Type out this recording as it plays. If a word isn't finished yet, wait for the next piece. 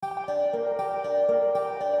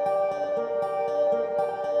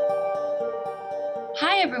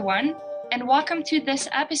everyone, and welcome to this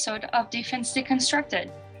episode of Defense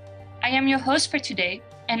Deconstructed. I am your host for today,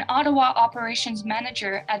 an Ottawa Operations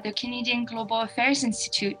Manager at the Canadian Global Affairs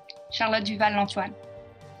Institute, Charlotte Duval-Antoine.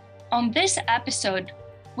 On this episode,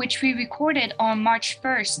 which we recorded on March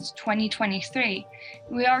 1st, 2023,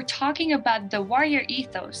 we are talking about the warrior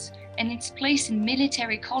ethos and its place in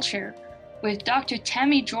military culture with Dr.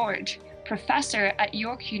 Tammy George, professor at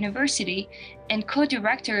York University and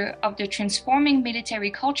co-director of the Transforming Military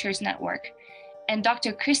Cultures Network, and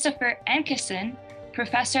Dr. Christopher Ankeson,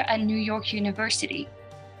 professor at New York University.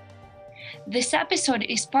 This episode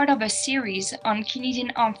is part of a series on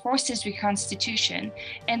Canadian Armed Forces reconstitution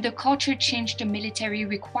and the culture change the military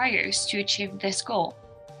requires to achieve this goal.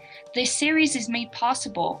 This series is made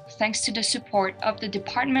possible thanks to the support of the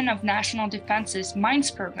Department of National Defense's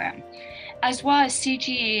MINDS program, as well as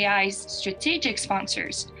CGAI's strategic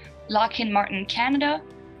sponsors, Lockheed Martin Canada,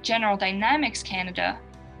 General Dynamics Canada,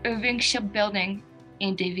 Irving Shipbuilding,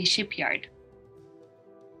 and Davie Shipyard.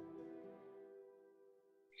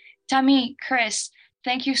 Tammy, Chris,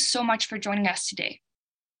 thank you so much for joining us today.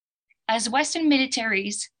 As Western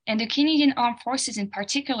militaries, and the Canadian Armed Forces in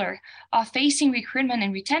particular, are facing recruitment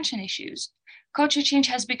and retention issues, culture change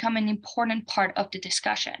has become an important part of the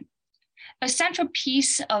discussion. A central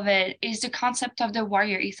piece of it is the concept of the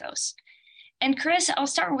warrior ethos. And Chris, I'll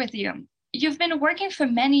start with you. You've been working for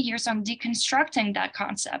many years on deconstructing that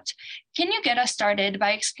concept. Can you get us started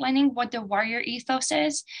by explaining what the warrior ethos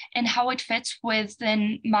is and how it fits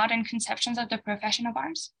within modern conceptions of the profession of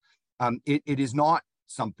arms? It is not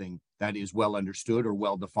something that is well understood or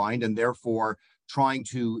well defined, and therefore trying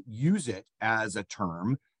to use it as a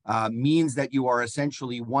term means that you are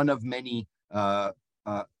essentially one of many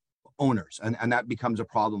owners, and that becomes a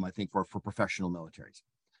problem, I think, for professional militaries.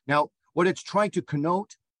 Now, what it's trying to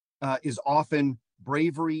connote is often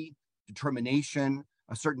bravery, determination,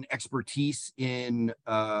 a certain expertise in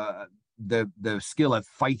the skill of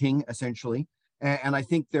fighting, essentially. And I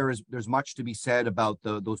think there's much to be said about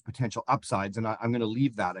those potential upsides, and I'm going to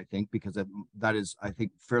leave that, I think, because that is, I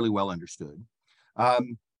think, fairly well understood.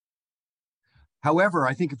 However,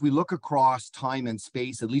 I think if we look across time and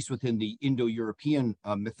space, at least within the Indo-European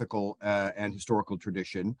mythical and historical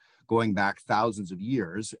tradition, going back thousands of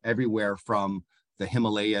years, everywhere from the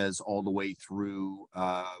Himalayas all the way through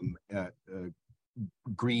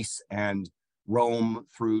Greece and Rome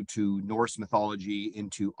through to Norse mythology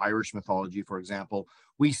into Irish mythology, for example,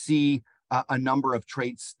 we see a number of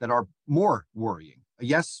traits that are more worrying.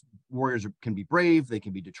 Yes, warriors can be brave, they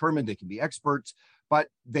can be determined, they can be experts, but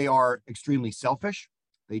they are extremely selfish.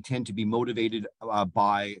 They tend to be motivated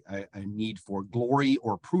by a need for glory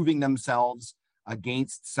or proving themselves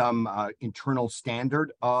against some internal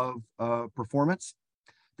standard of performance.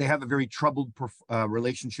 They have a very troubled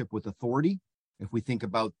relationship with authority. If we think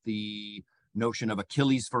about the notion of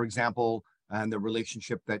Achilles, for example, and the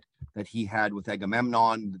relationship that he had with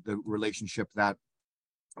Agamemnon, the relationship that,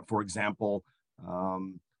 for example,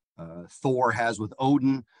 Thor has with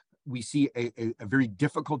Odin, we see a very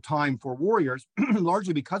difficult time for warriors,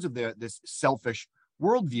 largely because of this selfish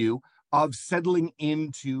worldview of settling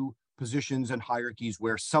into positions and hierarchies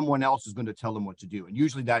where someone else is going to tell them what to do. And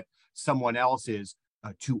usually that someone else is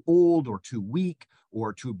too old or too weak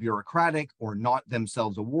or too bureaucratic or not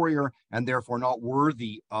themselves a warrior, and therefore not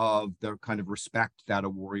worthy of the kind of respect that a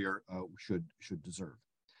warrior should deserve.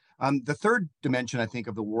 The third dimension, I think,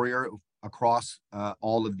 of the warrior across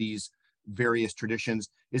all of these various traditions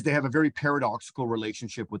is they have a very paradoxical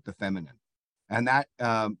relationship with the feminine. And that,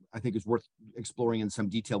 I think, is worth exploring in some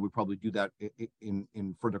detail. We'll probably do that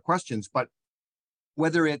in further questions. But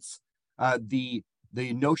whether it's the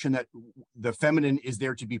notion that the feminine is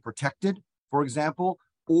there to be protected, for example,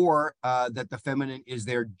 or that the feminine is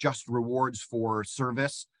there just rewards for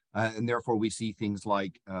service, and therefore we see things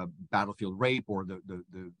like battlefield rape or the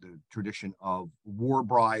tradition of war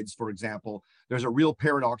brides, for example. There's a real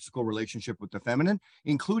paradoxical relationship with the feminine,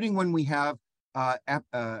 including when we have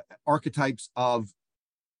archetypes of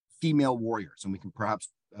female warriors, and we can perhaps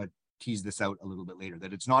tease this out a little bit later,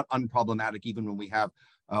 that it's not unproblematic even when we have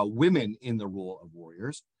women in the role of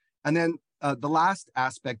warriors. And then the last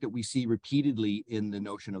aspect that we see repeatedly in the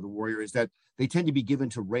notion of the warrior is that they tend to be given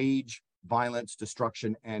to rage, violence,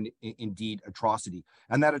 destruction, and indeed atrocity.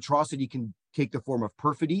 And that atrocity can take the form of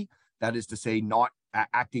perfidy, that is to say, not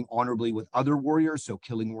acting honorably with other warriors, so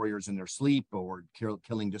killing warriors in their sleep or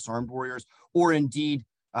killing disarmed warriors, or indeed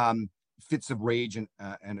fits of rage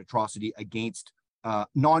and atrocity against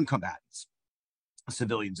non-combatants,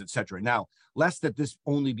 civilians, etc. Now, lest that this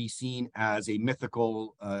only be seen as a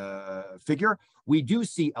mythical figure, we do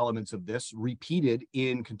see elements of this repeated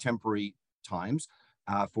in contemporary times.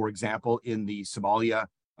 For example, in the Somalia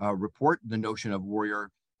report, the notion of warrior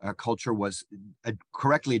culture was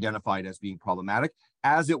correctly identified as being problematic,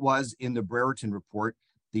 as it was in the Brereton report,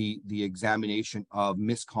 the examination of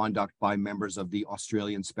misconduct by members of the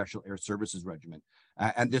Australian Special Air Services Regiment.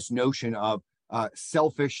 And this notion of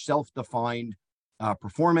selfish, self-defined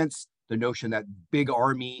performance, the notion that big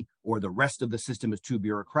army or the rest of the system is too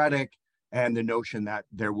bureaucratic, and the notion that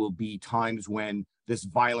there will be times when this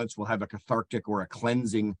violence will have a cathartic or a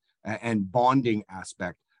cleansing and bonding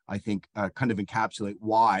aspect, I think kind of encapsulate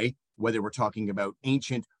why, whether we're talking about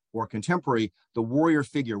ancient or contemporary, the warrior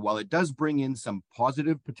figure, while it does bring in some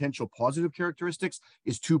potential positive characteristics,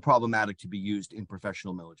 is too problematic to be used in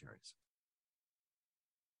professional militaries.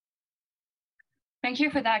 Thank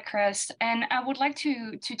you for that, Chris. And I would like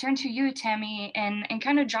to turn to you, Tammy, and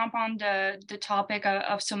kind of jump on the topic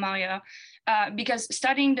of Somalia, because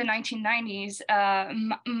studying the 1990s,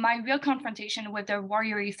 my real confrontation with the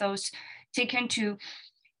warrior ethos taken to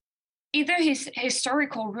either his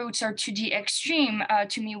historical roots or to the extreme,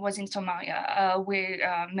 to me, was in Somalia,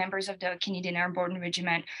 where members of the Canadian Airborne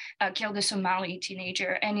Regiment killed a Somali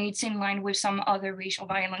teenager. And it's in line with some other racial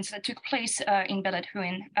violence that took place in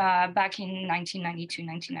Beledweyne back in 1992,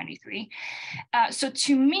 1993. So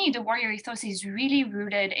to me, the warrior ethos is really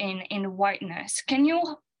rooted in whiteness. Can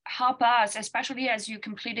you help us, especially as you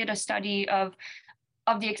completed a study of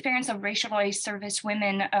the experience of racialized service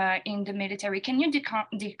women in the military? Can you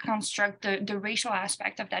deconstruct the racial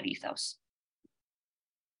aspect of that ethos?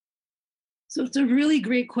 So it's a really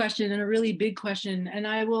great question and a really big question. And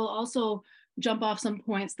I will also jump off some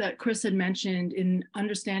points that Chris had mentioned in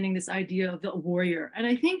understanding this idea of the warrior. And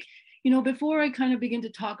I think, before I kind of begin to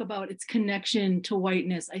talk about its connection to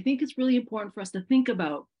whiteness, I think it's really important for us to think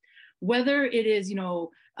about whether it is,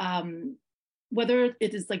 whether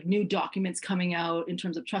it is like new documents coming out in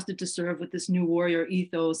terms of trusted to serve with this new warrior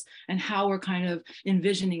ethos and how we're kind of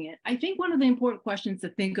envisioning it. I think one of the important questions to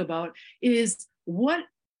think about is, what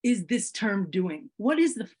is this term doing? What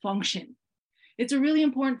is the function? It's a really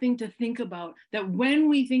important thing to think about, that when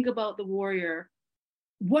we think about the warrior,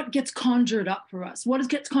 what gets conjured up for us? What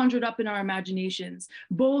gets conjured up in our imaginations,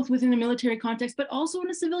 both within a military context, but also in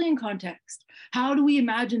a civilian context? How do we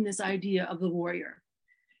imagine this idea of the warrior?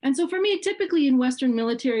 And so for me, typically in Western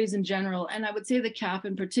militaries in general, and I would say the CAF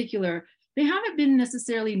in particular, they haven't been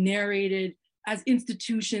necessarily narrated as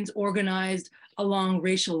institutions organized along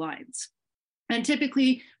racial lines. And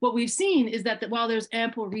typically what we've seen is that while there's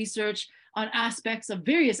ample research on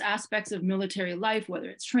various aspects of military life, whether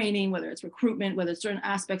it's training, whether it's recruitment, whether it's certain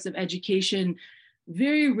aspects of education,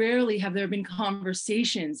 very rarely have there been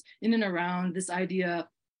conversations in and around this idea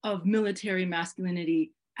of military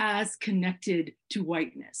masculinity as connected to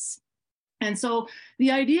whiteness. And so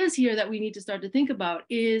the ideas here that we need to start to think about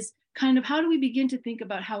is kind of, how do we begin to think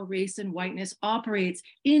about how race and whiteness operates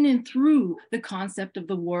in and through the concept of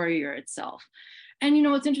the warrior itself? And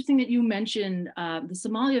it's interesting that you mentioned the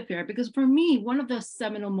Somalia affair, because for me, one of the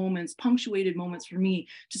seminal moments, punctuated moments for me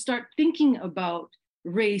to start thinking about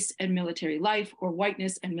race and military life, or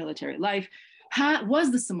whiteness and military life,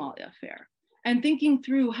 was the Somalia affair. And thinking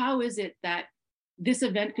through, how is it that this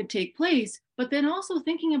event could take place, but then also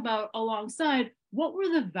thinking about alongside, what were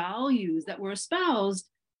the values that were espoused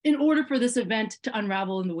in order for this event to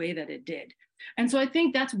unravel in the way that it did. And so I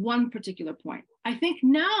think that's one particular point. I think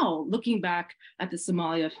now, looking back at the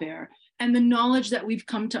Somalia affair and the knowledge that we've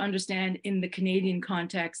come to understand in the Canadian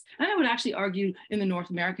context, and I would actually argue in the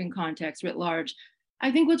North American context writ large,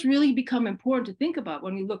 I think what's really become important to think about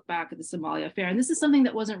when we look back at the Somalia affair, and this is something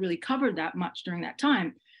that wasn't really covered that much during that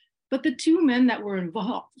time, but the two men that were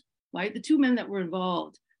involved, right? The two men that were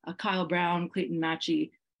involved, Kyle Brown, Clayton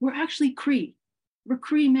Matchey, were actually Cree. Were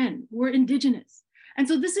Cree men, were Indigenous. And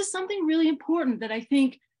so this is something really important that I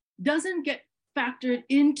think doesn't get factored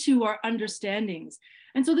into our understandings.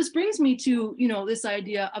 And so this brings me to, this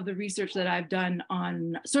idea of the research that I've done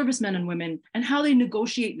on servicemen and women and how they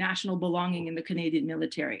negotiate national belonging in the Canadian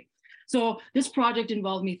military. So this project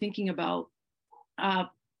involved me thinking about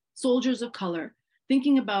soldiers of color,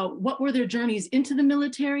 thinking about what were their journeys into the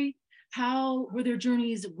military, how were their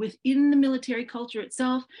journeys within the military culture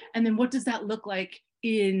itself, and then what does that look like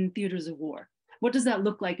in theaters of war? What does that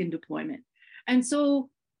look like in deployment? And so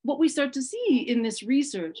what we start to see in this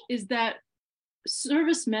research is that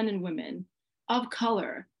servicemen and women of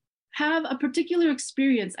color have a particular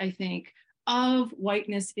experience, I think, of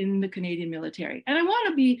whiteness in the Canadian military. And I want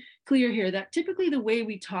to be clear here that typically the way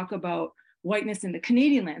we talk about whiteness in the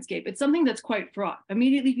Canadian landscape, it's something that's quite fraught.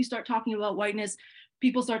 Immediately, if you start talking about whiteness,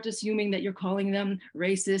 people start assuming that you're calling them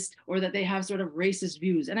racist or that they have sort of racist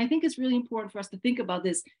views. And I think it's really important for us to think about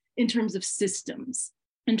this in terms of systems,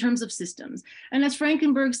 in terms of systems. And as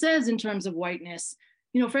Frankenberg says in terms of whiteness,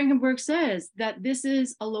 Frankenberg says that this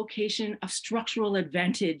is a location of structural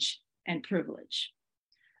advantage and privilege.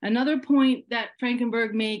 Another point that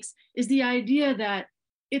Frankenberg makes is the idea that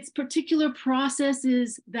it's particular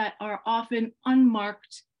processes that are often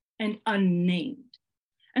unmarked and unnamed.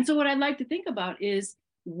 And so what I'd like to think about is,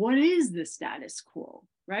 what is the status quo,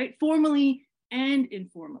 right? Formally and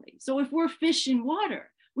informally. So if we're fish in water,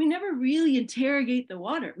 we never really interrogate the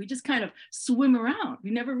water. We just kind of swim around.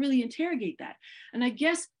 We never really interrogate that. And I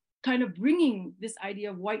guess kind of bringing this idea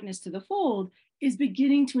of whiteness to the fold is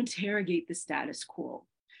beginning to interrogate the status quo,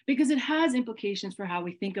 because it has implications for how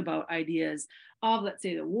we think about ideas of, let's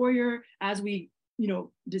say, the warrior, as we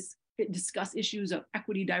discuss issues of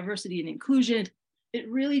equity, diversity, and inclusion. It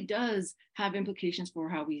really does have implications for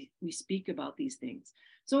how we speak about these things.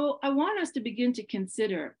 So I want us to begin to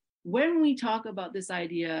consider, when we talk about this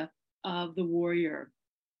idea of the warrior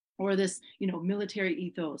or this military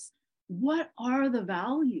ethos, what are the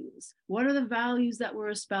values? What are the values that we're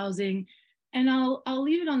espousing? And I'll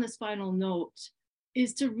leave it on this final note,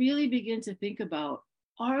 is to really begin to think about,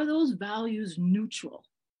 are those values neutral?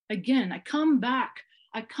 Again, I come back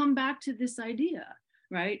to this idea,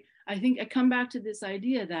 right? I think I come back to this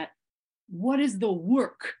idea that what is the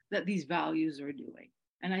work that these values are doing?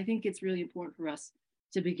 And I think it's really important for us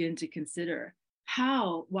to begin to consider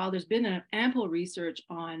how, while there's been an ample research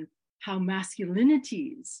on how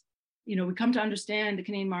masculinities, we come to understand the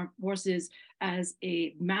Canadian Armed Forces as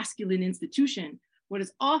a masculine institution, what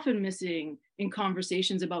is often missing in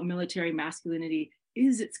conversations about military masculinity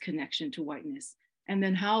is its connection to whiteness. And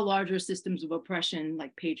then how larger systems of oppression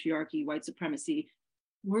like patriarchy, white supremacy,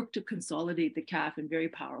 work to consolidate the CAF in very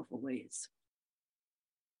powerful ways.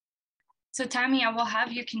 So Tammy, I will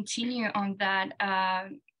have you continue on that.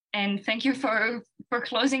 And thank you for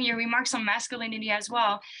closing your remarks on masculinity as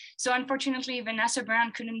well. So unfortunately, Vanessa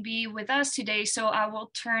Brown couldn't be with us today. So I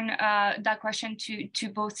will turn that question to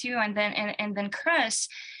both you and then Chris.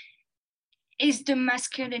 Is the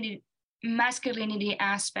masculinity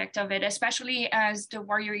aspect of it, especially as the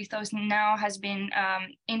warrior ethos now has been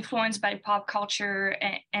influenced by pop culture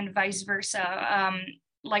and vice versa.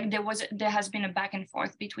 There has been a back and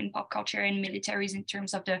forth between pop culture and militaries in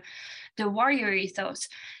terms of the warrior ethos.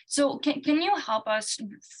 So can you help us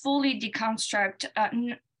fully deconstruct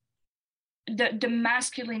the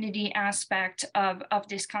masculinity aspect of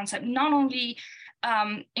this concept, not only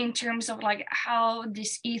in terms of how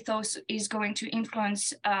this ethos is going to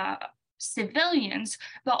influence civilians,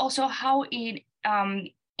 but also how it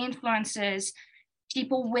influences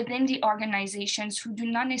people within the organizations who do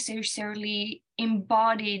not necessarily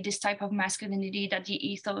embody this type of masculinity that the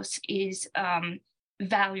ethos is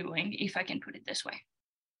valuing, if I can put it this way.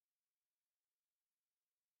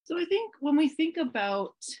 So I think when we think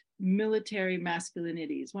about military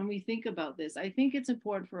masculinities, when we think about this, I think it's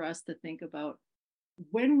important for us to think about,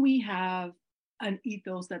 when we have an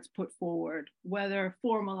ethos that's put forward, whether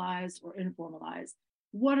formalized or informalized,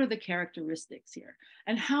 what are the characteristics here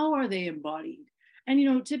and how are they embodied?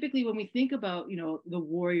 And, typically when we think about, the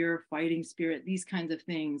warrior fighting spirit, these kinds of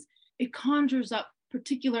things, it conjures up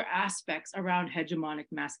particular aspects around hegemonic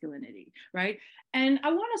masculinity, right? And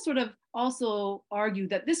I want to sort of also argue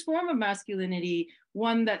that this form of masculinity,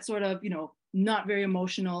 one that's sort of, not very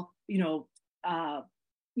emotional,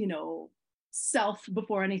 self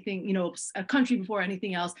before anything, a country before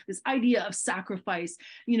anything else, this idea of sacrifice,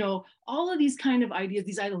 all of these kind of ideas,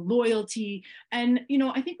 these ideas of loyalty. And,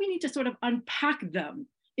 I think we need to sort of unpack them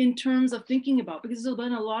in terms of thinking about, because there's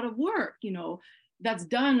been a lot of work, that's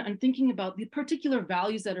done on thinking about the particular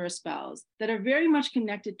values that are espoused, that are very much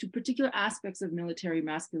connected to particular aspects of military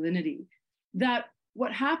masculinity. That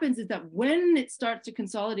what happens is that when it starts to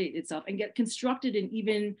consolidate itself and get constructed in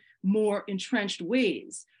even more entrenched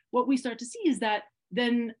ways, what we start to see is that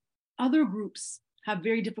then other groups have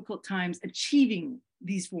very difficult times achieving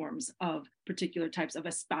these forms of particular types of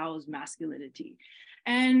espoused masculinity.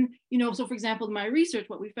 And, so for example, in my research,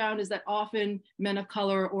 what we found is that often men of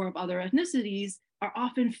color or of other ethnicities are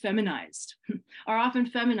often feminized,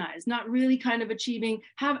 not really kind of achieving,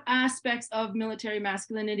 have aspects of military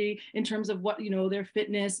masculinity in terms of what, their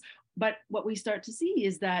fitness. But what we start to see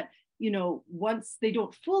is that, once they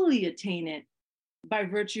don't fully attain it by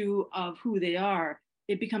virtue of who they are,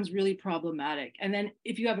 it becomes really problematic. And then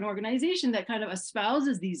if you have an organization that kind of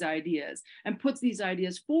espouses these ideas and puts these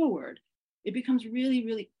ideas forward, it becomes really,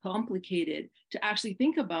 really complicated to actually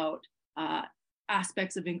think about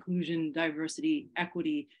aspects of inclusion, diversity,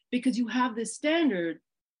 equity, because you have this standard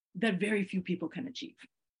that very few people can achieve.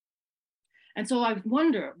 And so I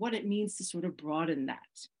wonder what it means to sort of broaden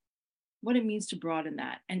that, what it means to broaden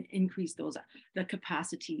that and increase the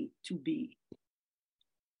capacity to be.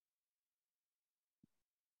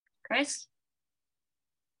 Chris?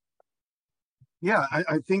 Yeah,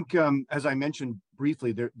 I think as I mentioned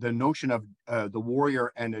briefly, the notion of the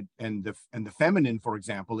warrior and the feminine, for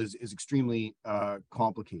example, is extremely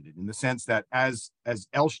complicated in the sense that as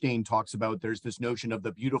Elstein talks about, there's this notion of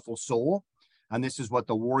the beautiful soul, and this is what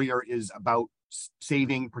the warrior is about: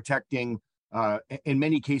 saving, protecting, in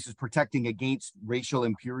many cases protecting against racial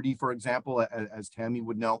impurity, for example, as Tammy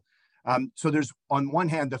would know. So there's, on one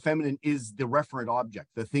hand, the feminine is the referent object,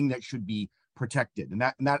 the thing that should be protected, and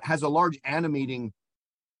that has a large animating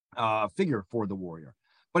figure for the warrior.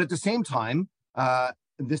 But at the same time,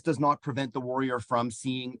 this does not prevent the warrior from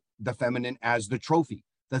seeing the feminine as the trophy,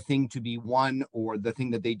 the thing to be won, or the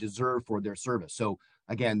thing that they deserve for their service. So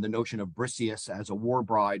again, the notion of Briseis as a war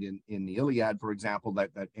bride in the Iliad, for example,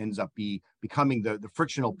 that ends up becoming the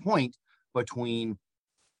frictional point between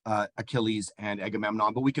Achilles and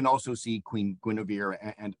Agamemnon, but we can also see Queen Guinevere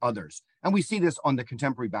and others. And we see this on the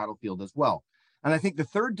contemporary battlefield as well. And I think the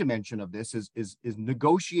third dimension of this is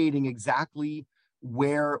negotiating exactly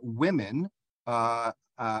where women or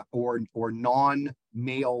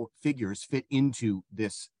non-male figures fit into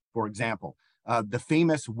this. For example, the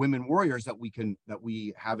famous women warriors that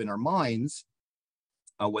we have in our minds,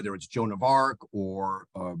 whether it's Joan of Arc or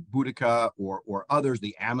Boudica or others,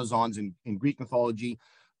 the Amazons in Greek mythology,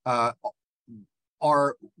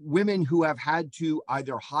 are women who have had to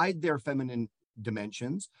either hide their feminine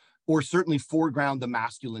dimensions or certainly foreground the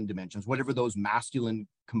masculine dimensions, whatever those masculine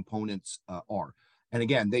components are. And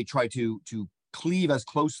again, they try to cleave as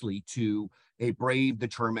closely to a brave,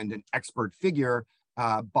 determined, and expert figure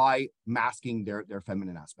by masking their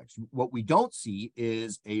feminine aspects. What we don't see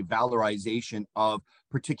is a valorization of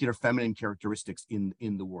particular feminine characteristics in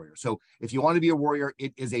the warrior. So if you want to be a warrior,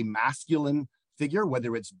 it is a masculine figure,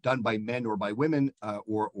 whether it's done by men or by women,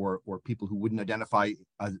 or people who wouldn't identify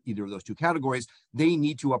as either of those two categories. They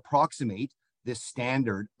need to approximate this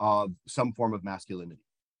standard of some form of masculinity.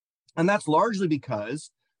 And that's largely because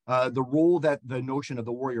the role that the notion of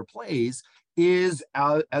the warrior plays is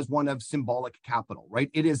as one of symbolic capital, right?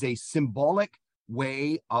 It is a symbolic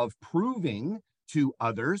way of proving to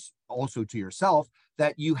others, also to yourself,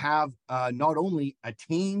 that you have not only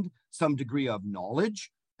attained some degree of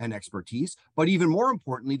knowledge and expertise, but even more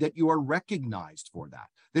importantly, that you are recognized for that.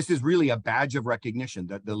 This is really a badge of recognition,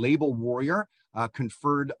 that the label warrior,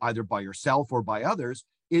 conferred either by yourself or by others,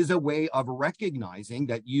 is a way of recognizing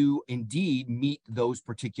that you indeed meet those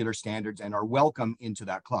particular standards and are welcome into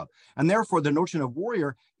that club. And therefore, the notion of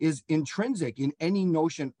warrior is intrinsic in any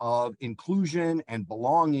notion of inclusion and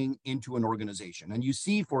belonging into an organization. And you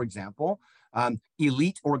see, for example,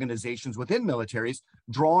 elite organizations within militaries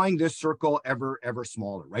drawing this circle ever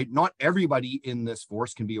smaller, right? Not everybody in this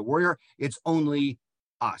force can be a warrior. It's only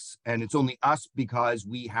us. And it's only us because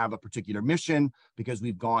we have a particular mission, because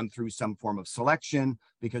we've gone through some form of selection,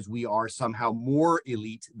 because we are somehow more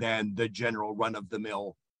elite than the general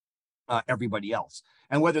run-of-the-mill everybody else.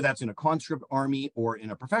 And whether that's in a conscript army or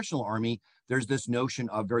in a professional army, there's this notion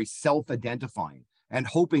of very self-identifying and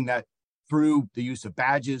hoping that through the use of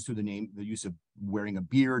badges, through the use of wearing a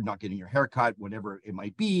beard, not getting your hair cut, whatever it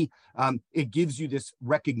might be, it gives you this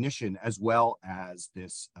recognition as well as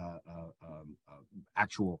this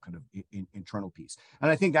actual kind of internal piece. And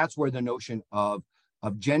I think that's where the notion of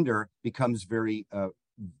gender becomes very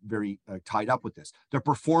tied up with this. The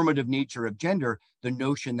performative nature of gender, the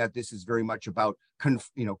notion that this is very much about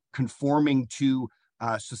conforming to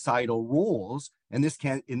societal roles. And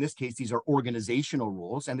in this case, these are organizational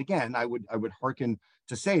roles. And again, I would hearken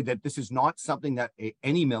to say that this is not something that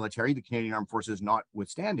any military, the Canadian Armed Forces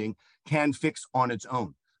notwithstanding, can fix on its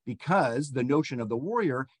own, because the notion of the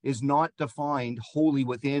warrior is not defined wholly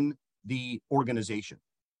within the organization.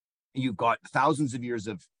 You've got thousands of years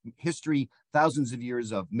of history, thousands of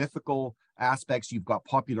years of mythical aspects. You've got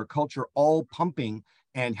popular culture all pumping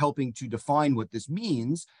and helping to define what this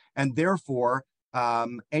means. And therefore,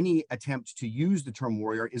 any attempt to use the term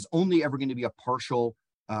warrior is only ever going to be a partial,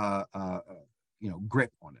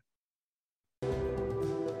 grip on it.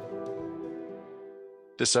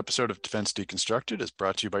 This episode of Defense Deconstructed is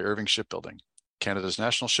brought to you by Irving Shipbuilding. Canada's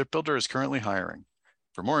national shipbuilder is currently hiring.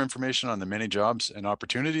 For more information on the many jobs and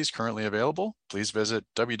opportunities currently available, please visit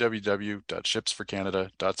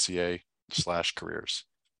www.shipsforcanada.ca/careers.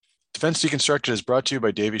 Defense Deconstructed is brought to you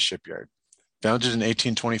by Davie Shipyard. Founded in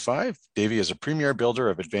 1825, Davy is a premier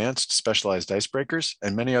builder of advanced specialized icebreakers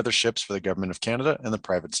and many other ships for the Government of Canada and the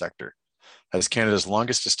private sector. As Canada's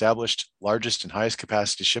longest established, largest, and highest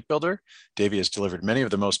capacity shipbuilder, Davy has delivered many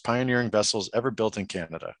of the most pioneering vessels ever built in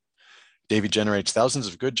Canada. Davy generates thousands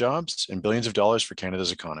of good jobs and billions of dollars for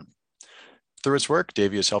Canada's economy. Through its work,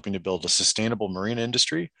 Davy is helping to build a sustainable marine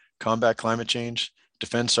industry, combat climate change,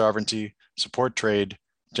 defend sovereignty, support trade,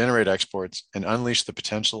 generate exports, and unleash the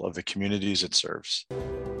potential of the communities it serves.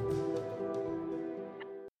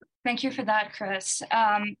 Thank you for that, Chris.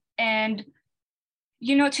 And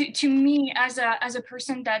you know, to me, as a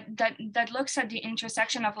person that looks at the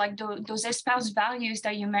intersection of like those espoused values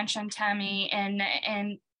that you mentioned, Tammy,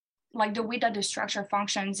 and like the way that the structure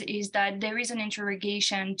functions, is that there is an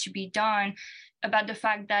interrogation to be done about the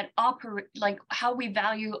fact that like how we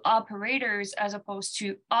value operators as opposed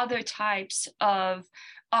to other types of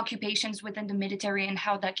occupations within the military, and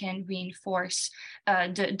how that can reinforce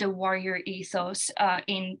the warrior ethos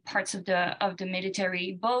in parts of the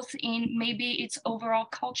military, both in maybe its overall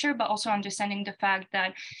culture, but also understanding the fact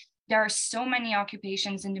that there are so many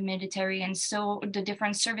occupations in the military, and so the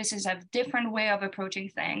different services have different way of approaching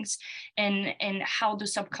things, and how the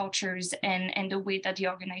subcultures and the way that the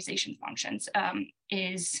organization functions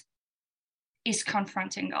is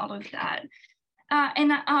confronting all of that.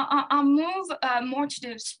 And I'll move more to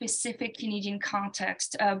the specific Canadian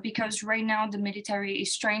context, because right now the military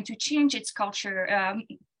is trying to change its culture,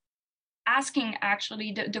 asking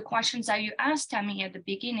actually the questions that you asked, Tammy, at the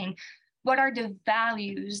beginning. What are the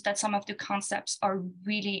values that some of the concepts are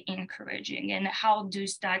really encouraging, and how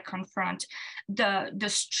does that confront the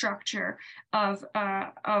structure of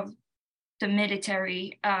the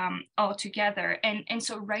military altogether? And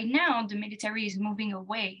so right now the military is moving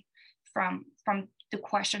away from the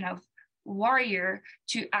question of warrior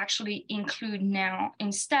to actually include now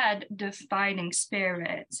instead the fighting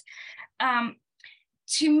spirit.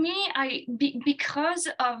 To me, because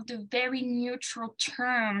of the very neutral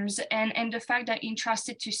terms and the fact that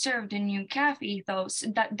entrusted to serve, the new CAF ethos,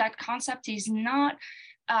 that concept is not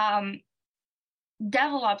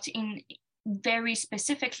developed in very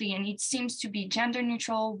specifically, and it seems to be gender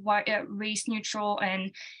neutral, race neutral,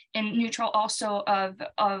 and neutral also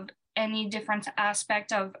of any different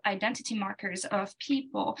aspect of identity markers of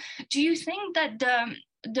people. Do you think that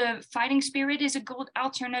the fighting spirit is a good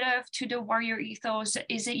alternative to the warrior ethos?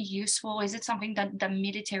 Is it useful? Is it something that the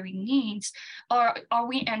military needs? Or are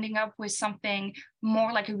we ending up with something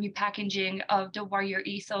more like a repackaging of the warrior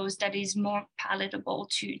ethos that is more palatable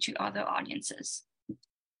to other audiences?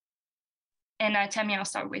 And Tammy, I'll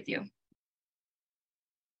start with you.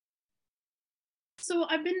 So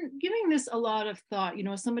I've been giving this a lot of thought, you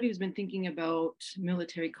know, as somebody who's been thinking about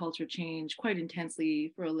military culture change quite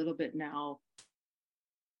intensely for a little bit now.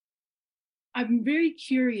 I'm very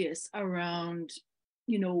curious around,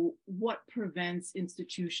 you know, what prevents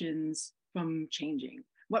institutions from changing?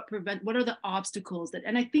 What are the obstacles that,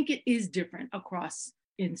 and I think it is different across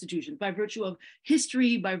institutions by virtue of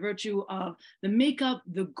history, by virtue of the makeup,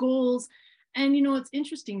 the goals. And, you know, it's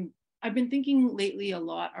interesting. I've been thinking lately a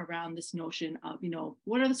lot around this notion of, you know,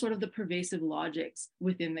 what are the sort of the pervasive logics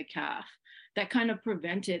within the CAF that kind of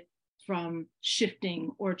prevent it from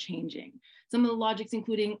shifting or changing? Some of the logics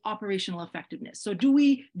including operational effectiveness. So do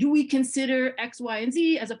we consider X, Y, and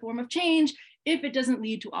Z as a form of change if it doesn't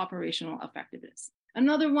lead to operational effectiveness?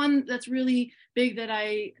 Another one that's really big that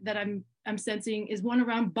I'm sensing is one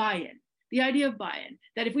around buy-in. The idea of buy-in,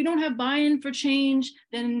 that if we don't have buy-in for change,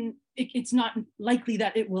 then it's not likely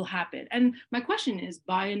that it will happen. And my question is,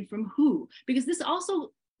 buy-in from who? Because this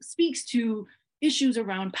also speaks to issues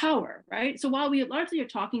around power, right? So while we largely are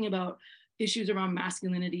talking about issues around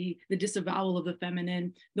masculinity, the disavowal of the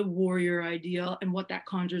feminine, the warrior ideal, and what that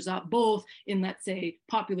conjures up, both in, let's say,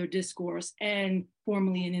 popular discourse and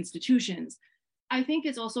formally in institutions, I think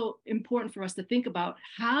it's also important for us to think about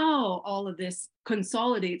how all of this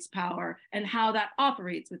consolidates power and how that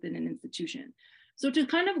operates within an institution. So to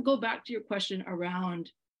kind of go back to your question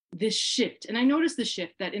around this shift, and I noticed the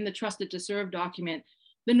shift that in the Trusted to Serve document,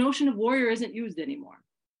 the notion of warrior isn't used anymore.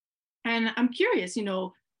 And I'm curious, you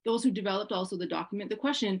know, those who developed also the document, the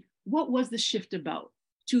question, what was the shift about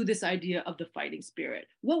to this idea of the fighting spirit?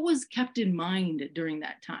 What was kept in mind during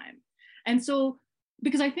that time? And so,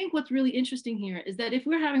 because I think what's really interesting here is that if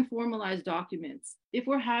we're having formalized documents, if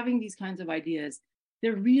we're having these kinds of ideas,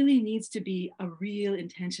 there really needs to be a real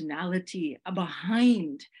intentionality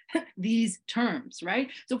behind these terms, right?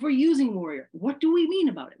 So if we're using warrior, what do we mean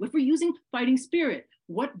about it? If we're using fighting spirit,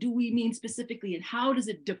 what do we mean specifically, and how does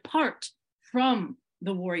it depart from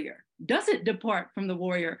the warrior Does it depart from the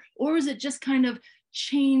warrior, or is it just kind of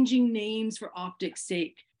changing names for optics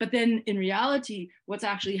sake? But then in reality, what's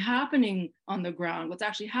actually happening on the ground, what's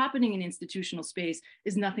actually happening in institutional space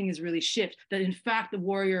is nothing is really shifted. That in fact, the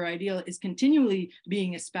warrior ideal is continually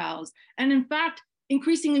being espoused. And in fact,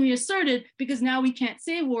 increasingly reasserted, because now we can't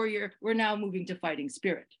say warrior, we're now moving to fighting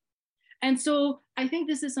spirit. And so I think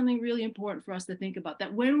this is something really important for us to think about,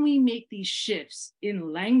 that when we make these shifts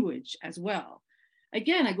in language as well,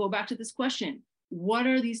 again, I go back to this question, what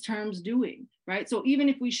are these terms doing, right? So even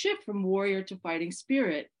if we shift from warrior to fighting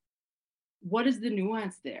spirit, what is the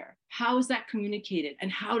nuance there? How is that communicated?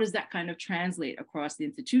 And how does that kind of translate across the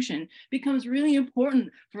institution becomes really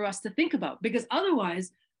important for us to think about, because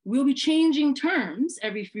otherwise we'll be changing terms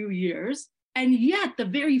every few years, and yet the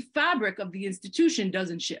very fabric of the institution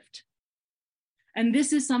doesn't shift. And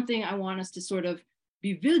this is something I want us to sort of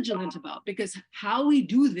be vigilant about, because how we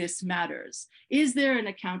do this matters. Is there an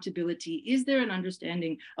accountability? Is there an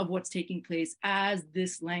understanding of what's taking place as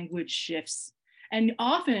this language shifts? And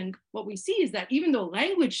often what we see is that even though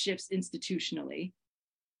language shifts institutionally,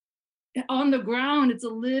 on the ground, it's a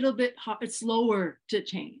little bit it's slower to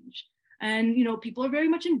change. And, people are very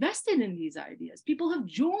much invested in these ideas. People have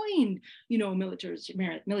joined,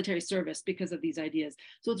 military service because of these ideas.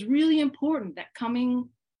 So it's really important that coming,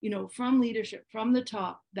 from leadership, from the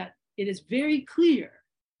top, that it is very clear,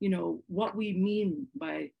 what we mean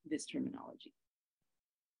by this terminology.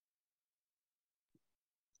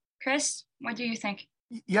 Chris, what do you think?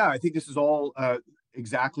 Yeah, I think this is all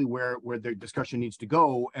exactly where the discussion needs to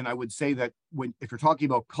go. And I would say that if you're talking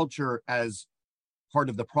about culture as part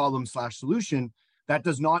of the problem/solution, that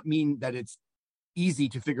does not mean that it's easy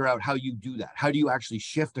to figure out how you do that. How do you actually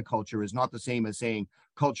shift a culture is not the same as saying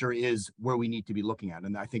culture is where we need to be looking at.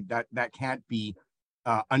 And I think that can't be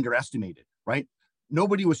underestimated, right?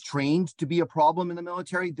 Nobody was trained to be a problem in the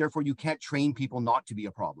military. Therefore, you can't train people not to be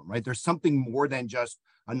a problem, right? There's something more than just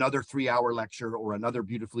another 3-hour lecture or another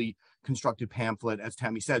beautifully constructed pamphlet. As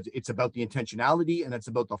Tammy said, it's about the intentionality and it's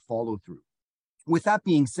about the follow through. With that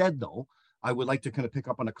being said, though, I would like to kind of pick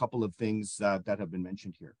up on a couple of things that have been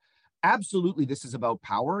mentioned here. Absolutely, this is about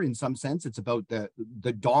power in some sense. It's about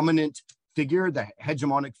the dominant figure, the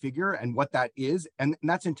hegemonic figure, and what that is. And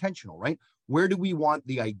that's intentional, right? Where do we want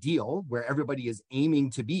the ideal, where everybody is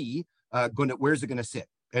aiming to be, where's it going to sit?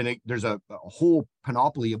 And there's a whole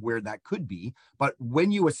panoply of where that could be. But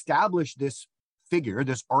when you establish this figure,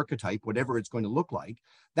 this archetype, whatever it's going to look like,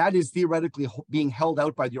 that is theoretically being held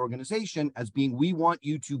out by the organization as being, we want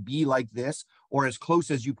you to be like this or as close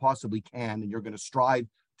as you possibly can, and you're going to strive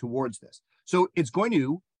towards this. So it's going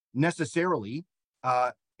to necessarily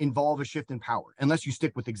involve a shift in power, unless you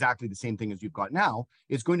stick with exactly the same thing as you've got now.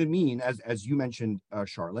 It's going to mean, as you mentioned,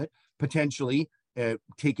 Charlotte, potentially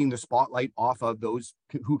taking the spotlight off of those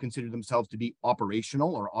who consider themselves to be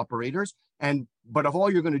operational or operators. But if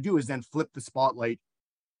all you're going to do is then flip the spotlight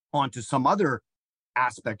onto some other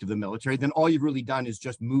aspect of the military, then all you've really done is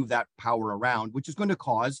just move that power around, which is going to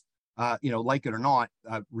cause, like it or not,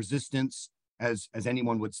 resistance, as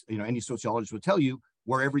anyone would, any sociologist would tell you.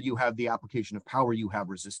 Wherever you have the application of power, you have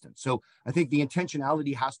resistance. So I think the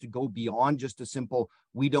intentionality has to go beyond just a simple,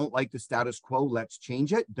 we don't like the status quo, let's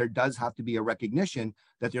change it. There does have to be a recognition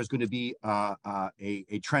that there's going to be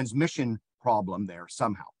a transmission problem there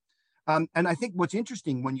somehow. And I think what's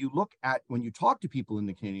interesting when you talk to people in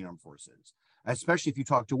the Canadian Armed Forces, especially if you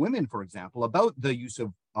talk to women, for example, about the use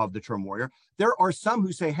of the term warrior, there are some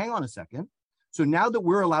who say, hang on a second. So now that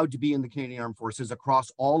we're allowed to be in the Canadian Armed Forces across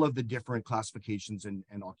all of the different classifications and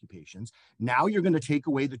occupations, now you're going to take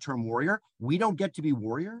away the term warrior. We don't get to be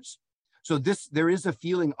warriors. So there is a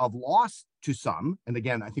feeling of loss to some. And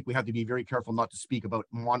again, I think we have to be very careful not to speak about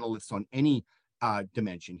monoliths on any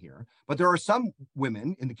dimension here. But there are some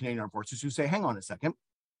women in the Canadian Armed Forces who say, hang on a second.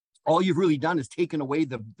 All you've really done is taken away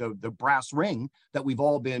the brass ring that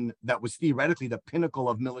that was theoretically the pinnacle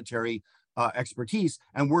of military expertise,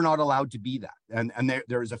 and we're not allowed to be that. And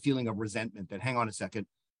there is a feeling of resentment that, hang on a second,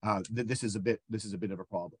 this is a bit of a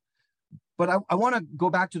problem. But I want to go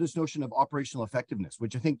back to this notion of operational effectiveness,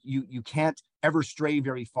 which I think you can't ever stray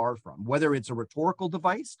very far from, whether it's a rhetorical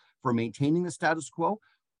device for maintaining the status quo,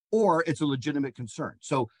 or it's a legitimate concern.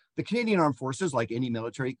 So the Canadian Armed Forces, like any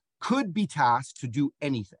military, could be tasked to do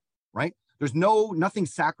anything, right? There's nothing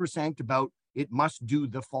sacrosanct about it must do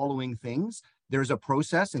the following things. There's a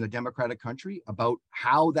process in a democratic country about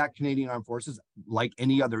how that Canadian Armed Forces, like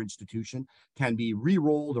any other institution, can be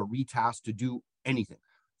re-rolled or retasked to do anything.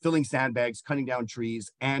 Filling sandbags, cutting down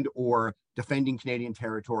trees, and or defending Canadian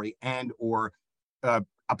territory, and or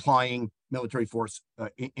applying military force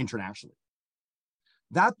internationally.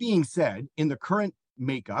 That being said, in the current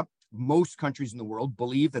makeup, most countries in the world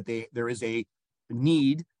believe that there is a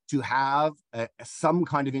need to have some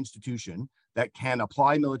kind of institution that can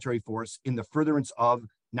apply military force in the furtherance of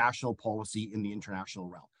national policy in the international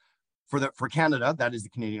realm. For Canada, that is the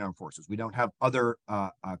Canadian Armed Forces. We don't have other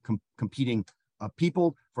competing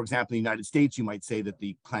people. For example, in the United States, you might say that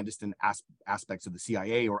the clandestine aspects of the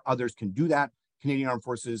CIA or others can do that. Canadian Armed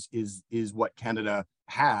Forces is what Canada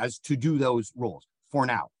has to do those roles for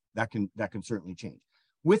now. That can certainly change.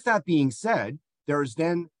 With that being said, there is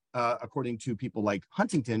then, according to people like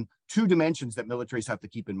Huntington, two dimensions that militaries have to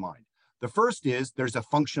keep in mind. The first is there's a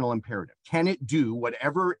functional imperative. Can it do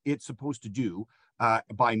whatever it's supposed to do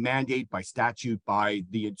by mandate, by statute, by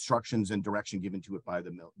the instructions and direction given to it by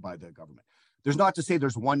the government? There's not to say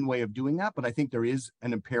there's one way of doing that, but I think there is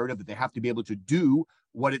an imperative that they have to be able to do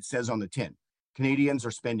what it says on the tin. Canadians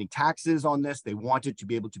are spending taxes on this. They want it to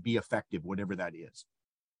be able to be effective, whatever that is.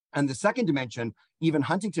 And the second dimension, even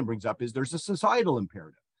Huntington brings up, is there's a societal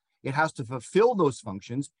imperative. It has to fulfill those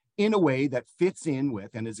functions in a way that fits in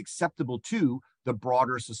with and is acceptable to the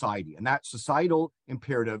broader society. And that societal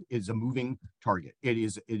imperative is a moving target. It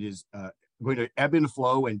is going to ebb and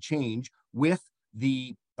flow and change with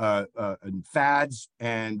the fads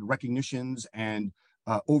and recognitions and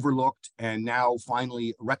overlooked and now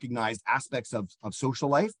finally recognized aspects of social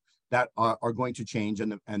life that are going to change,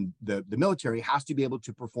 and the military has to be able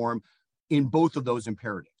to perform in both of those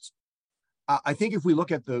imperatives. I think if we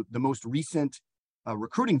look at the most recent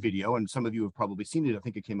recruiting video, and some of you have probably seen it, I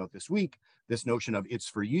think it came out this week, this notion of "it's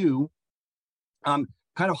for you," kind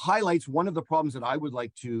of highlights one of the problems that I would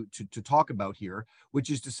like to talk about here, which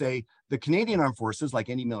is to say the Canadian Armed Forces, like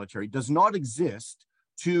any military, does not exist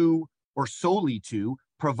to or solely to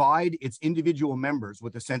provide its individual members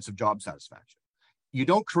with a sense of job satisfaction. You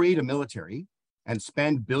don't create a military and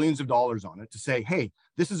spend billions of dollars on it to say, hey,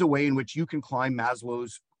 this is a way in which you can climb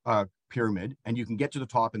Maslow's pyramid and you can get to the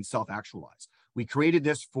top and self-actualize. We created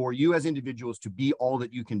this for you as individuals to be all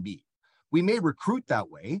that you can be. We may recruit that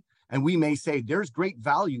way, and we may say there's great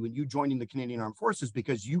value in you joining the Canadian Armed Forces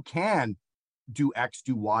because you can do X,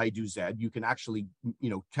 do Y, do Z. You can actually,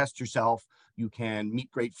 test yourself. You can meet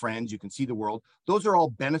great friends. You can see the world. Those are all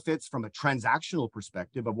benefits from a transactional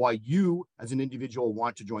perspective of why you as an individual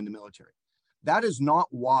want to join the military. That is not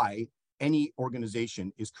why any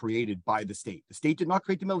organization is created by the state. The state did not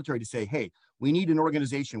create the military to say, hey, we need an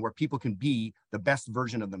organization where people can be the best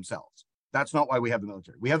version of themselves. That's not why we have the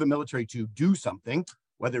military. We have the military to do something,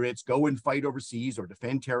 whether it's go and fight overseas or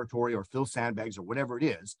defend territory or fill sandbags or whatever it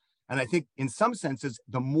is. And I think in some senses,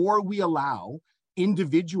 the more we allow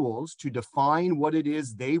individuals to define what it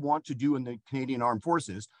is they want to do in the Canadian Armed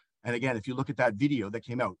Forces, and again, if you look at that video that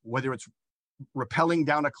came out, whether it's rappelling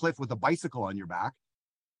down a cliff with a bicycle on your back,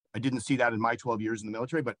 I didn't see that in my 12 years in the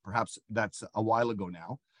military, but perhaps that's a while ago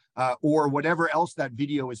now, or whatever else that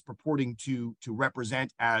video is purporting to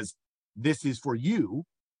represent as this is for you,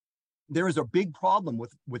 there is a big problem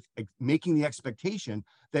with making the expectation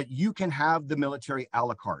that you can have the military a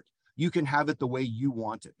la carte. You can have it the way you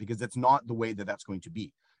want it, because that's not the way that that's going to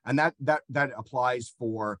be. And that applies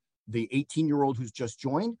for the 18-year-old who's just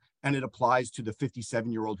joined, and it applies to the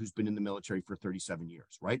 57-year-old who's been in the military for 37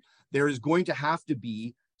 years, right? There is going to have to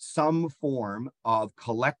be some form of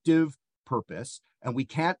collective purpose, and we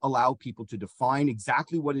can't allow people to define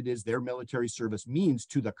exactly what it is their military service means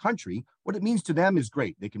to the country. What it means to them is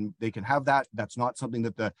great. They can have that. That's not something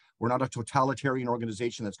that we're not a totalitarian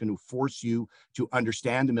organization that's going to force you to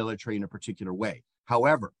understand the military in a particular way.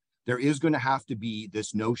 However, there is going to have to be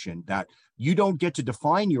this notion that you don't get to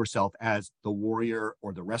define yourself as the warrior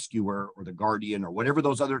or the rescuer or the guardian or whatever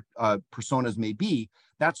those other personas may be.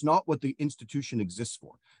 That's not what the institution exists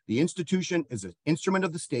for. The institution is an instrument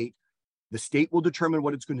of the state. The state will determine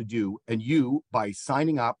what it's going to do, and you, by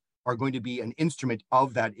signing up, are going to be an instrument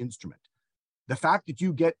of that instrument. The fact that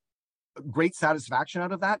you get great satisfaction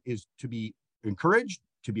out of that is to be encouraged,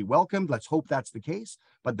 to be welcomed. Let's hope that's the case,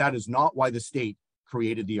 but that is not why the state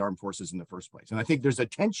created the armed forces in the first place. And I think there's a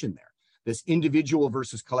tension there. This individual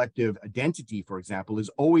versus collective identity, for example, is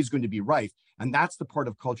always going to be rife, and that's the part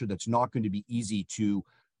of culture that's not going to be easy to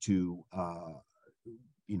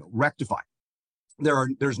rectify.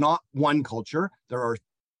 There's not one culture. There are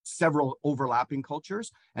several overlapping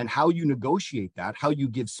cultures, and how you negotiate that, how you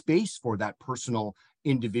give space for that personal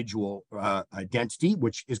individual identity,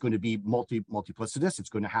 which is going to be multiplicitous. It's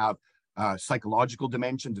going to have psychological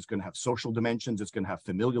dimensions. It's going to have social dimensions. It's going to have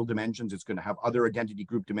familial dimensions. It's going to have other identity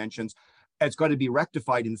group dimensions. It's got to be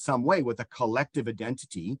rectified in some way with a collective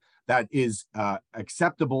identity that is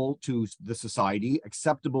acceptable to the society,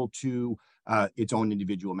 acceptable to its own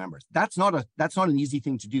individual members. That's not an easy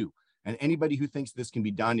thing to do. And anybody who thinks this can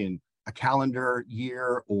be done in a calendar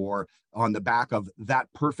year or on the back of that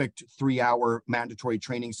perfect 3-hour mandatory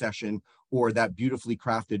training session or that beautifully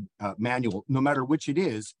crafted manual, no matter which it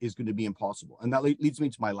is going to be impossible. And that leads me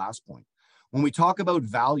to my last point. When we talk about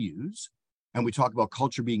values and we talk about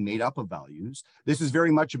culture being made up of values, this is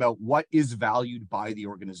very much about what is valued by the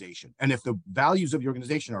organization. And if the values of the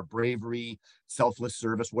organization are bravery, selfless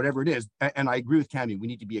service, whatever it is, and I agree with Cami, we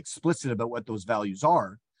need to be explicit about what those values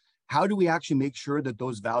are. How do we actually make sure that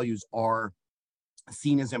those values are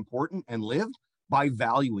seen as important and lived? By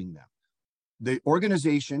valuing them. The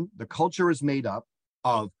organization, the culture is made up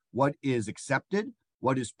of what is accepted,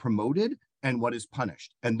 what is promoted, and what is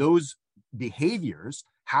punished. And those behaviors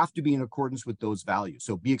have to be in accordance with those values.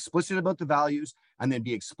 So be explicit about the values and then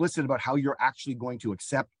be explicit about how you're actually going to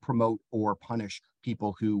accept, promote, or punish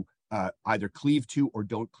people who either cleave to or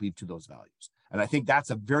don't cleave to those values. And I think that's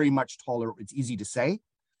a very much taller, it's easy to say,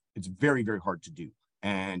 it's very, very hard to do.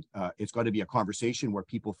 And it's got to be a conversation where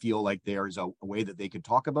people feel like there's a way that they could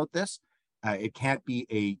talk about this. It can't be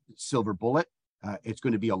a silver bullet. It's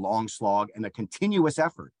going to be a long slog and a continuous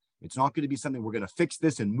effort. It's not going to be something we're going to fix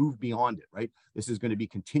this and move beyond it, right? This is going to be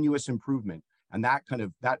continuous improvement. And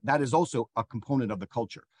that is also a component of the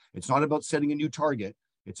culture. It's not about setting a new target.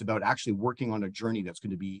 It's about actually working on a journey that's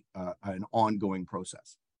going to be an ongoing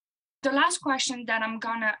process. The last question that I'm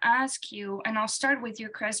going to ask you, and I'll start with you,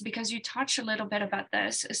 Chris, because you touched a little bit about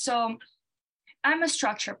this. So I'm a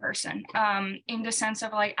structure person in the sense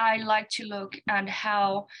of like, I like to look at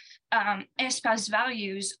how espace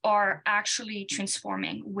values are actually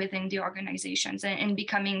transforming within the organizations and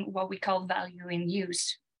becoming what we call value in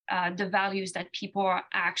use. The values that people are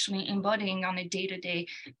actually embodying on a day-to-day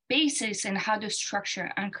basis and how the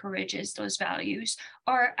structure encourages those values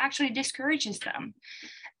or actually discourages them.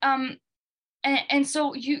 And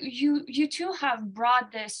so you two have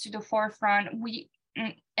brought this to the forefront.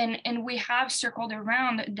 And we have circled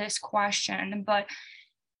around this question, but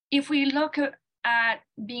if we look at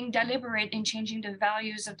being deliberate in changing the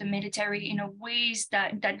values of the military in a ways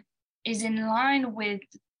that is in line with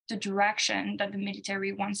the direction that the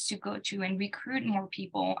military wants to go to and recruit more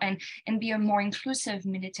people and be a more inclusive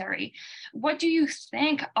military, what do you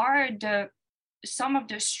think are some of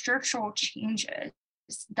the structural changes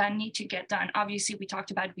that need to get done? Obviously, we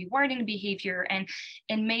talked about rewarding behavior and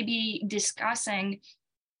maybe discussing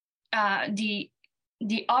the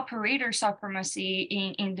operator supremacy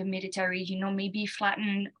in the military, maybe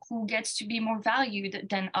flatten who gets to be more valued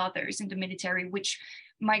than others in the military, which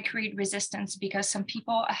might create resistance because some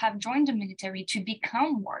people have joined the military to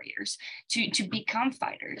become warriors, to become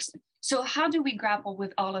fighters. So how do we grapple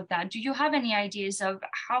with all of that? Do you have any ideas of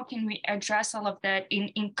how can we address all of that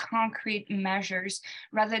in concrete measures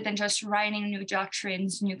rather than just writing new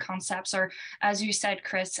doctrines, new concepts, or as you said,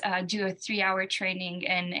 Chris, do a 3-hour training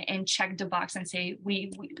and check the box and say,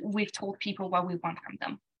 we've told people what we want from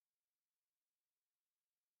them?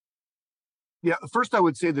 Yeah, first I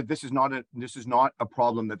would say that this is not a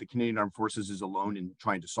problem that the Canadian Armed Forces is alone in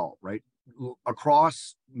trying to solve, right?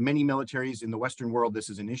 Across many militaries in the Western world, this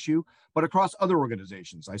is an issue, but across other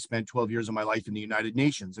organizations. I spent 12 years of my life in the United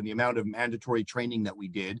Nations, and the amount of mandatory training that we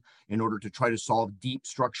did in order to try to solve deep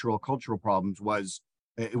structural cultural problems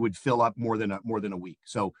it would fill up more than a week.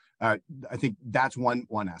 So I think that's one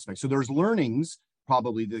aspect. So there's learnings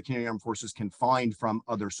probably the Canadian Armed Forces can find from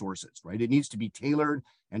other sources, right? It needs to be tailored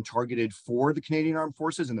and targeted for the Canadian Armed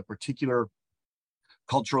Forces and the particular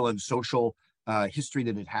cultural and social history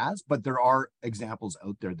that it has, but there are examples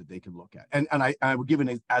out there that they can look at. And I would give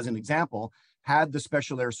as an example, had the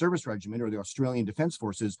Special Air Service Regiment or the Australian Defence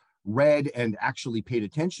Forces read and actually paid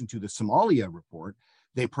attention to the Somalia report,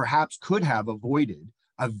 they perhaps could have avoided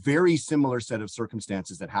a very similar set of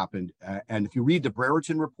circumstances that happened. And if you read the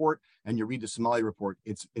Brereton report and you read the Somalia report,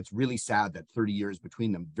 it's really sad that 30 years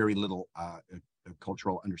between them, very little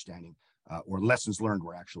cultural understanding or lessons learned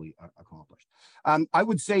were actually accomplished. I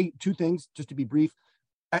would say two things, just to be brief.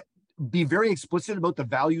 Be very explicit about the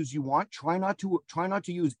values you want. Try not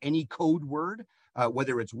to use any code word,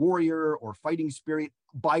 whether it's warrior or fighting spirit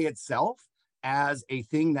by itself, as a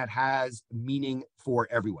thing that has meaning for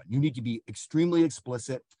everyone. You need to be extremely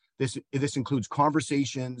explicit. This includes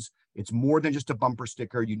conversations. It's more than just a bumper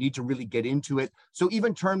sticker. You need to really get into it. So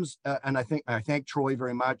even terms, and I thank Troy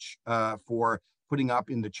very much for putting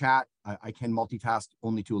up in the chat. I can multitask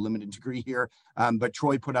only to a limited degree here, but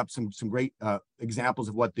Troy put up some great examples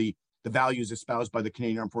of what the values espoused by the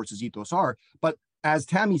Canadian Armed Forces ethos are. But as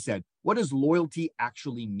Tammy said, what does loyalty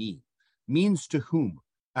actually mean? Means to whom?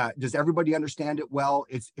 Does everybody understand it well?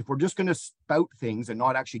 If we're just going to spout things and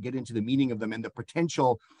not actually get into the meaning of them and the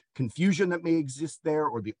potential confusion that may exist there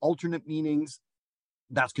or the alternate meanings,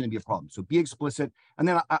 that's going to be a problem. So be explicit. And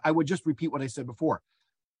then I would just repeat what I said before.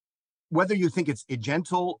 Whether you think it's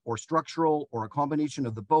agental or structural or a combination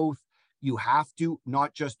of the both, you have to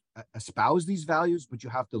not just espouse these values, but you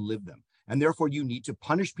have to live them. And therefore, you need to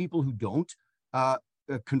punish people who don't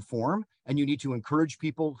conform, and you need to encourage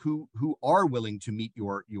people who are willing to meet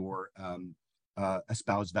your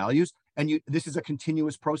espoused values. And this is a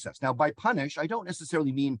continuous process. Now, by punish, I don't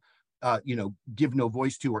necessarily mean give no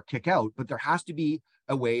voice to or kick out, but there has to be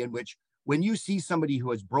a way in which, when you see somebody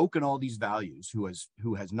who has broken all these values, who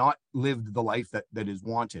has not lived the life that is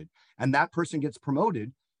wanted, and that person gets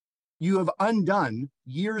promoted, you have undone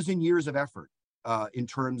years and years of effort in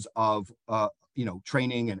terms of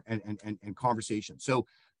training and conversation. So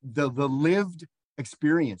the lived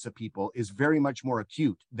experience of people is very much more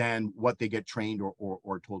acute than what they get trained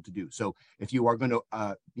or told to do. So if you are going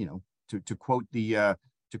to quote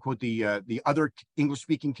the other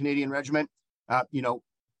English-speaking Canadian regiment,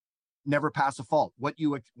 never pass a fault. What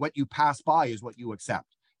you pass by is what you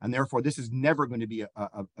accept. And therefore, this is never going to be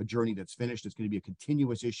a journey that's finished. It's going to be a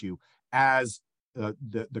continuous issue as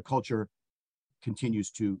the culture continues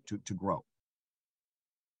to grow.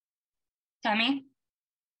 Tammy?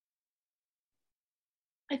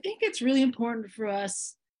 I think it's really important for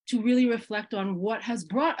us to really reflect on what has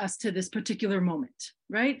brought us to this particular moment,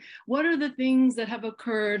 right? What are the things that have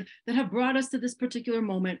occurred that have brought us to this particular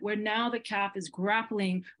moment where now the CAF is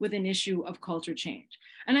grappling with an issue of culture change?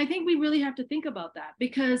 And I think we really have to think about that,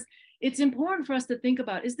 because it's important for us to think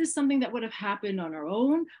about, is this something that would have happened on our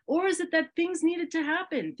own? Or is it that things needed to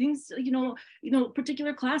happen? Things,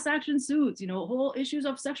 particular class action suits, whole issues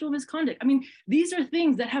of sexual misconduct. I mean, these are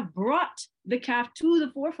things that have brought the CAF to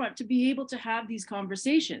the forefront to be able to have these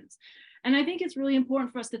conversations. And I think it's really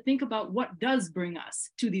important for us to think about what does bring us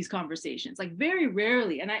to these conversations. Like, very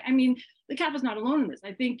rarely, and I mean, the CAF is not alone in this.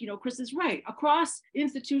 I think, Chris is right. Across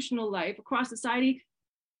institutional life, across society,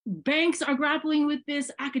 banks are grappling with this,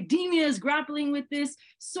 academia is grappling with this,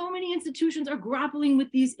 so many institutions are grappling with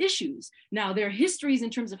these issues. Now, their histories in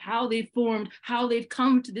terms of how they've formed, how they've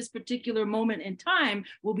come to this particular moment in time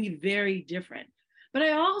will be very different. But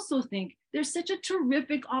I also think there's such a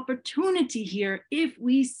terrific opportunity here if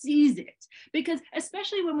we seize it. Because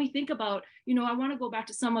especially when we think about, I want to go back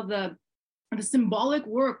to some of the symbolic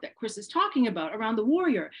work that Chris is talking about around the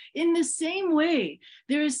warrior. In the same way,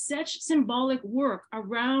 there is such symbolic work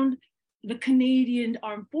around the Canadian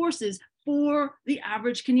Armed Forces for the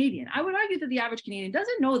average Canadian. I would argue that the average Canadian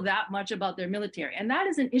doesn't know that much about their military, and that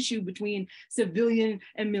is an issue between civilian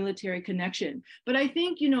and military connection. But I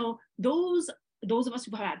think, those of us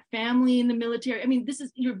who have had family in the military, I mean,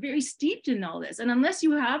 you're very steeped in all this. And unless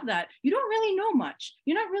you have that, you don't really know much.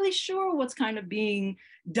 You're not really sure what's kind of being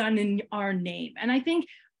done in our name. And I think,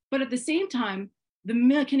 but at the same time, the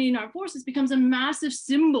Canadian Armed Forces becomes a massive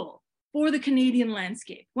symbol for the Canadian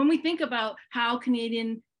landscape. When we think about how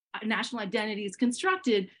Canadian national identity is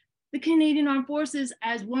constructed, the Canadian Armed Forces,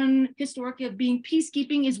 as one historically of being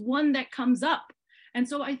peacekeeping, is one that comes up. And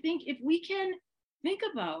so I think if we can think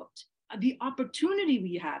about the opportunity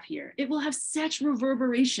we have here, it will have such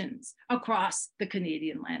reverberations across the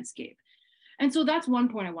Canadian landscape. And so that's one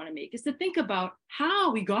point I want to make, is to think about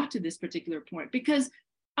how we got to this particular point, because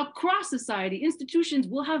across society, institutions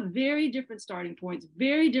will have very different starting points,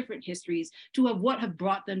 very different histories to what have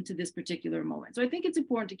brought them to this particular moment. So I think it's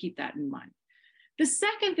important to keep that in mind. The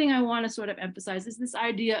second thing I want to sort of emphasize is this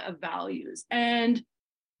idea of values. And,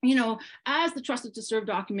 as the Trusted to Serve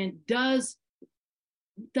document does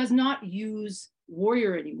not use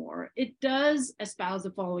warrior anymore, it does espouse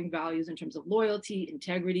the following values in terms of loyalty,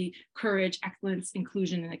 integrity, courage, excellence,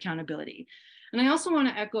 inclusion, and accountability. And I also want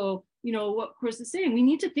to echo, what Chris is saying. We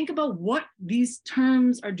need to think about what these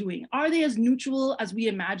terms are doing. Are they as neutral as we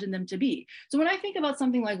imagine them to be? So when I think about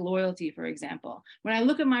something like loyalty, for example, when I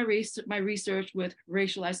look at my research with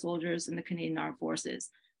racialized soldiers in the Canadian Armed Forces,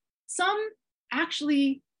 some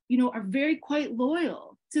actually, are very quite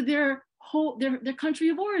loyal to their country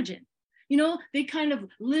of origin. They kind of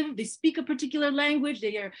they speak a particular language,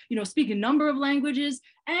 they are, speak a number of languages,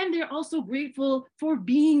 and they're also grateful for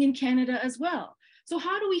being in Canada as well. So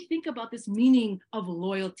how do we think about this meaning of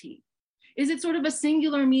loyalty? Is it sort of a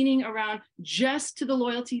singular meaning around just to the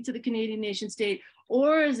loyalty to the Canadian nation state,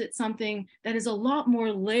 or is it something that is a lot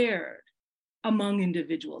more layered among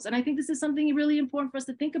individuals? And I think this is something really important for us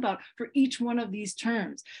to think about for each one of these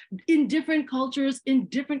terms. In different cultures, in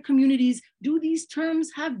different communities, do these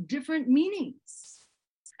terms have different meanings?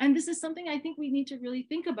 And this is something I think we need to really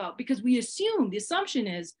think about, because the assumption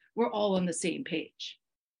is we're all on the same page.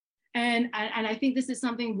 And I think this is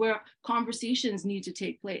something where conversations need to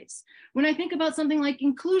take place. When I think about something like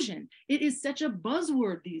inclusion, it is such a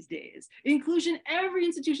buzzword these days. Inclusion, every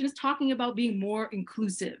institution is talking about being more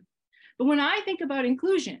inclusive. But when I think about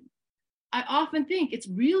inclusion, I often think it's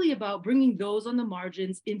really about bringing those on the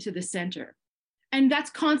margins into the center. And that's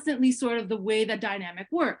constantly sort of the way that dynamic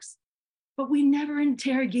works. But we never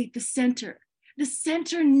interrogate the center. The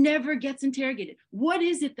center never gets interrogated. What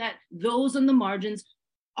is it that those on the margins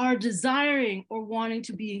are desiring or wanting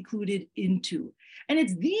to be included into? And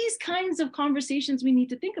it's these kinds of conversations we need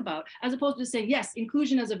to think about, as opposed to saying, yes,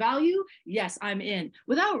 inclusion as a value, yes, I'm in,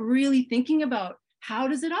 without really thinking about how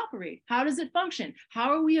does it operate? How does it function?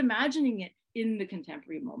 How are we imagining it in the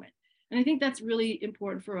contemporary moment? And I think that's really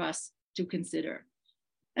important for us to consider.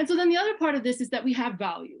 And so then the other part of this is that we have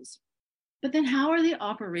values, but then how are they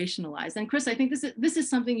operationalized? And Chris, I think this is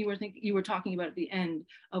something you were talking about at the end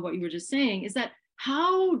of what you were just saying, is that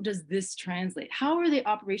how does this translate? How are they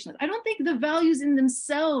operationalized? I don't think the values in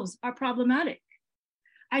themselves are problematic.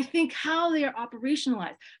 I think how they are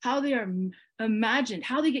operationalized, how they are imagined,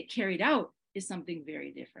 how they get carried out is something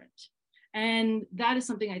very different. And that is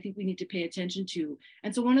something I think we need to pay attention to.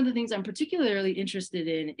 And so one of the things I'm particularly interested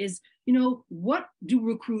in is, what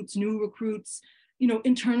do new recruits,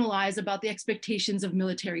 internalize about the expectations of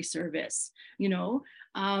military service,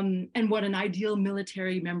 and what an ideal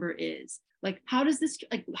military member is. Like, how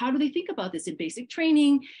do they think about this in basic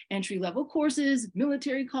training, entry-level courses,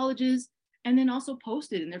 military colleges, and then also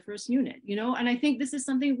posted in their first unit, And I think this is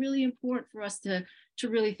something really important for us to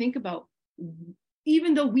really think about.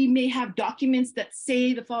 Even though we may have documents that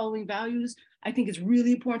say the following values, I think it's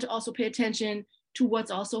really important to also pay attention to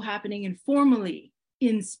what's also happening informally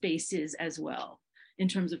in spaces as well, in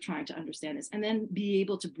terms of trying to understand this, and then be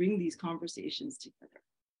able to bring these conversations together.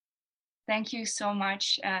 Thank you so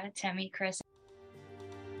much, Tammy, Chris.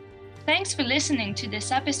 Thanks for listening to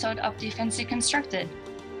this episode of Defense Deconstructed.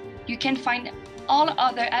 You can find all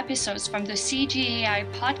other episodes from the CGAI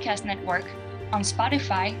Podcast Network on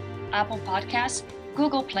Spotify, Apple Podcasts,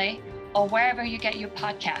 Google Play, or wherever you get your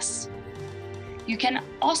podcasts. You can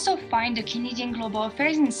also find the Canadian Global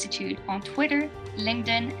Affairs Institute on Twitter,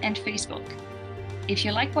 LinkedIn, and Facebook. If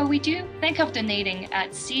you like what we do, think of donating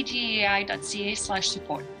at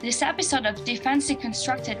cgai.ca/support. This episode of Defense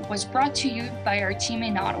Deconstructed was brought to you by our team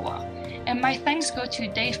in Ottawa. And my thanks go to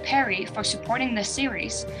Dave Perry for supporting the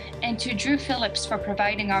series and to Drew Phillips for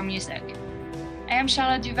providing our music. I am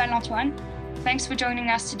Charlotte Duval-Antoine. Thanks for joining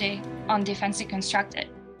us today on Defense Deconstructed.